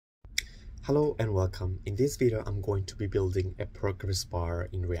Hello and welcome. In this video, I'm going to be building a progress bar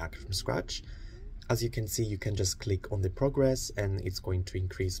in React from scratch. As you can see, you can just click on the progress and it's going to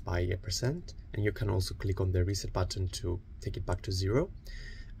increase by 1%. And you can also click on the reset button to take it back to 0.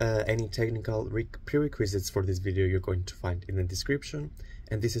 Any technical prerequisites for this video you're going to find in the description.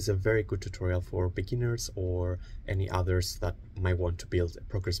 And this is a very good tutorial for beginners or any others that might want to build a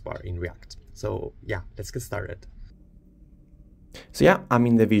progress bar in React. So yeah, let's get started. So yeah, I'm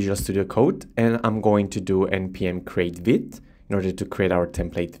in the Visual Studio Code and I'm going to do npm create vid in order to create our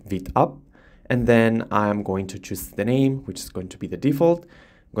template vid app. And then I'm going to choose the name, which is going to be the default.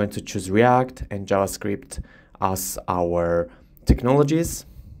 I'm going to choose React and JavaScript as our technologies.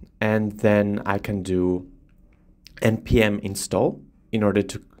 And then I can do npm install in order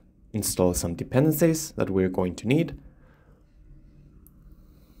to install some dependencies that we're going to need.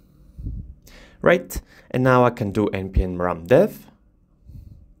 Right, and now I can do npm run dev.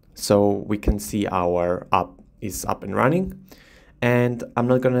 So we can see our app is up and running. And I'm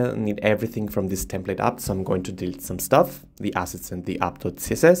not gonna need everything from this template app, so I'm going to delete some stuff, the assets and the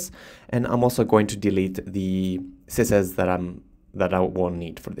app.css. And I'm also going to delete the CSS that I won't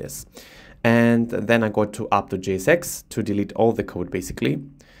need for this. And then I go to app.jsx to delete all the code basically,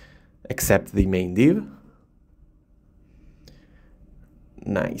 except the main div.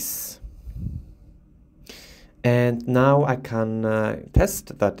 Nice. And now I can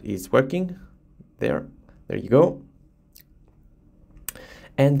test that it's working. There you go.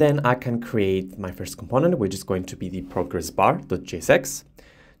 And then I can create my first component, which is going to be the progressbar.jsx,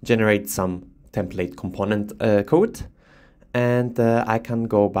 generate some template component code, and I can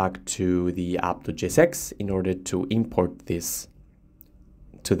go back to the app.jsx in order to import this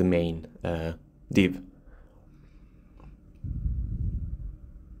to the main div.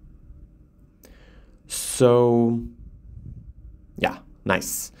 So yeah,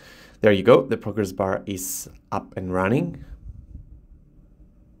 nice. There you go. The progress bar is up and running.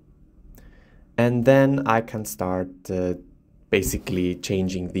 And then I can start basically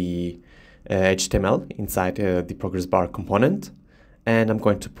changing the HTML inside the progress bar component. And I'm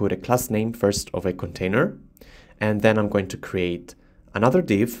going to put a class name first of a container. And then I'm going to create another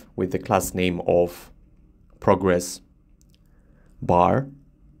div with the class name of progress bar.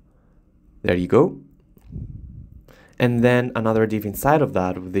 There you go. And then another div inside of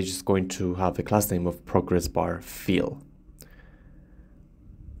that, which is going to have the class name of progressbar fill.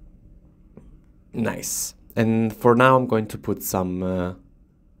 Nice. And for now, I'm going to put some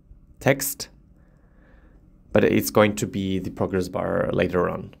text, but it's going to be the progress bar later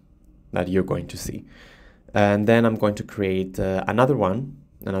on that you're going to see. And then I'm going to create another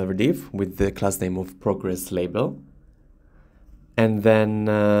div with the class name of progress label. And then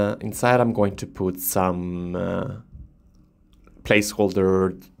inside, I'm going to put some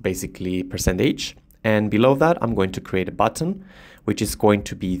placeholder, basically %. And below that, I'm going to create a button, which is going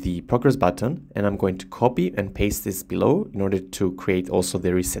to be the progress button. And I'm going to copy and paste this below in order to create also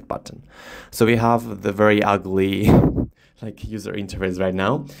the reset button. So we have the very ugly user interface right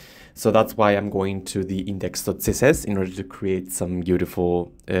now. So that's why I'm going to the index.css in order to create some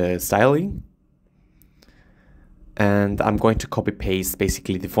beautiful styling. And I'm going to copy paste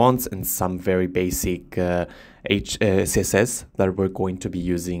basically the fonts and some very basic CSS that we're going to be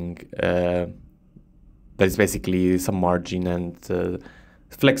using. That is basically some margin and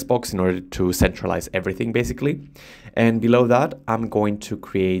flexbox in order to centralize everything basically. And below that, I'm going to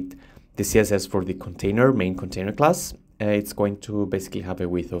create the CSS for the main container class. It's going to basically have a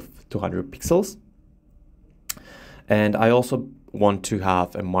width of 200 pixels. And I also want to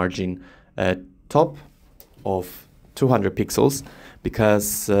have a margin top of 200 pixels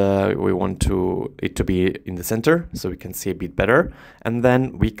because we want it to be in the center so we can see a bit better. And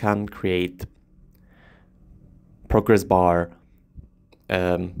then we can create progress bar,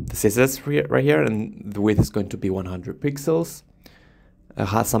 the CSS right here, and the width is going to be 100 pixels. It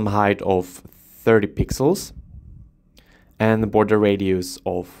has some height of 30 pixels and the border radius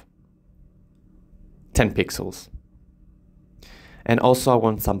of 10 pixels. And also I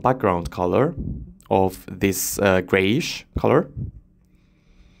want some background color of this grayish color.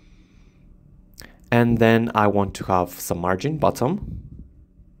 And then I want to have some margin bottom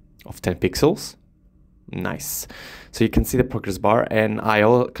of 10 pixels. Nice. So you can see the progress bar, and I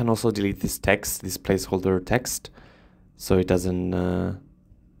can also delete this text, this placeholder text, so it doesn't,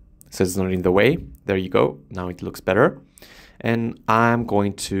 so it's not in the way. There you go. Now it looks better. And I'm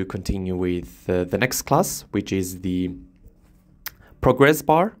going to continue with the next class, which is the progress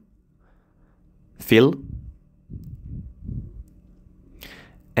bar fill.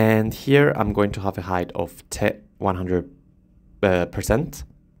 And here I'm going to have a height of 100%.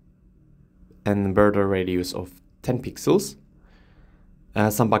 and border radius of 10 pixels,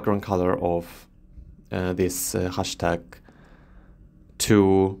 some background color of this hashtag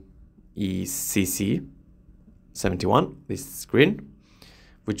to ECC71, this green,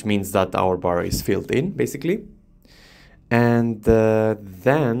 which means that our bar is filled in basically. And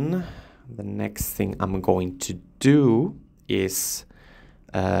then the next thing I'm going to do is,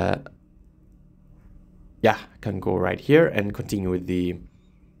 I can go right here and continue with the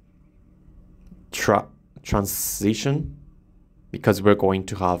transition, because we're going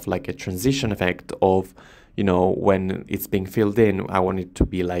to have like a transition effect of, you know, when it's being filled in, I want it to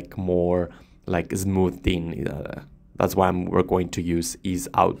be like more like smoothed in. That's why we're going to use ease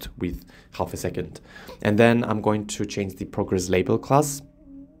out with half a second. And then I'm going to change the progress label class.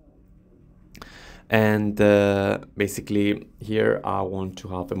 And basically here I want to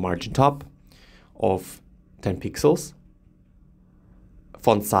have a margin top of 10 pixels,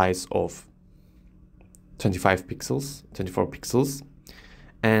 font size of 25 pixels, 24 pixels,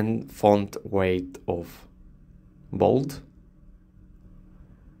 and font weight of bold,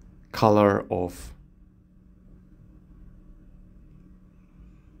 color of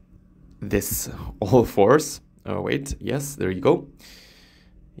this all fours. Oh wait, yes, there you go.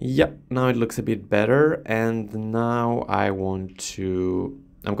 Yep, now it looks a bit better. And now I'm going to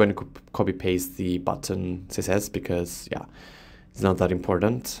copy paste the button CSS because it's not that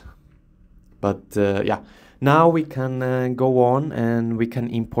important. But now we can go on and we can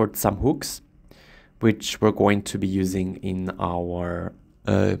import some hooks, which we're going to be using in our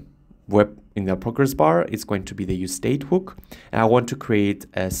in the progress bar. It's going to be the useState hook. And I want to create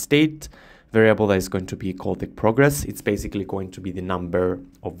a state variable that is going to be called the progress. It's basically going to be the number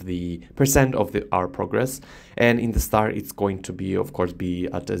of the percent of our progress. And in the start, it's going to be, of course, be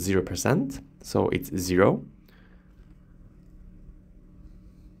at 0%. So it's 0.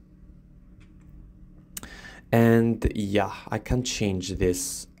 And I can change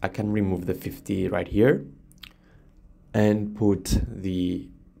this. I can remove the 50 right here and put the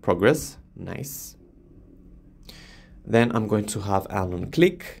progress. Nice. Then I'm going to have on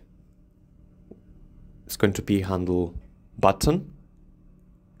click. It's going to be handle button.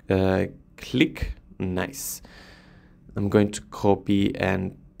 Click. Nice. I'm going to copy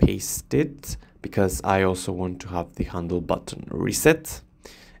and paste it because I also want to have the handle button reset.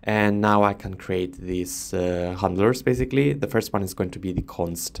 And now I can create these handlers basically. The first one is going to be the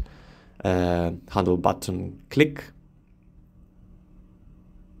const handle button click.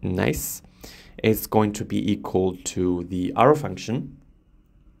 Nice. It's going to be equal to the arrow function.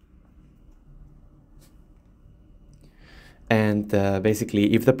 And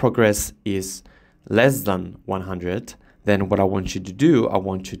basically, if the progress is less than 100, then what I want you to do, I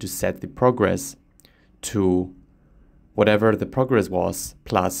want you to set the progress to whatever the progress was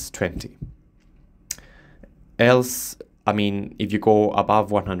plus 20. Else, I mean, if you go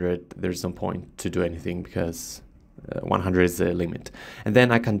above 100, there's no point to do anything because 100 is the limit. And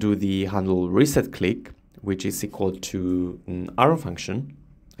then I can do the handle reset click, which is equal to an arrow function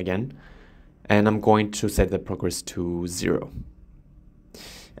again. And I'm going to set the progress to 0.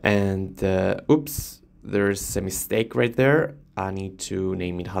 And oops, there's a mistake right there. I need to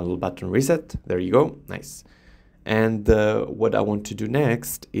name it handle button reset. There you go. Nice. And what I want to do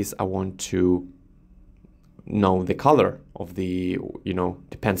next is I want to know the color of the,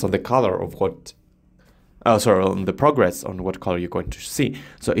 depends on the color of what, on the progress, on what color you're going to see.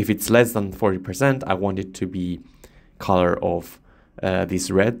 So if it's less than 40%, I want it to be color of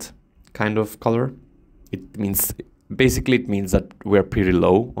this red kind of color. It means, basically it means that we're pretty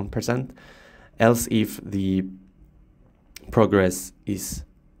low on percent. Else if the progress is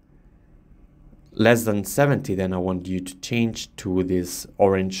less than 70, then I want you to change to this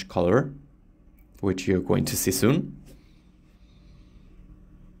orange color, which you're going to see soon.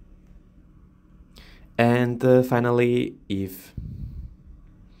 And finally, if,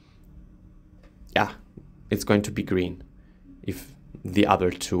 it's going to be green if the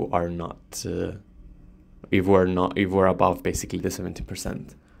other two are not, if we're above basically the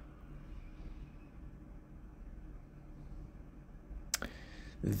 70%.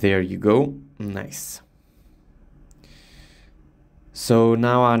 There you go. Nice. So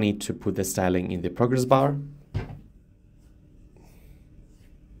now I need to put the styling in the progress bar.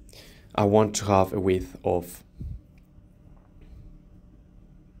 I want to have a width of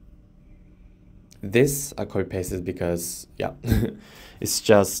this. I copy paste it because it's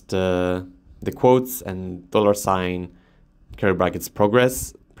just the quotes and $, curly brackets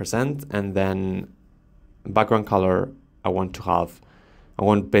progress %, and then background color. I want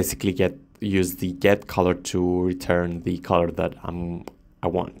basically use the get color to return the color that I'm I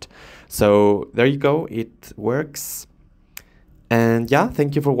want. So there you go, it works. And yeah,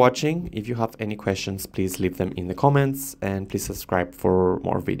 thank you for watching. If you have any questions, please leave them in the comments and please subscribe for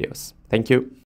more videos. Thank you.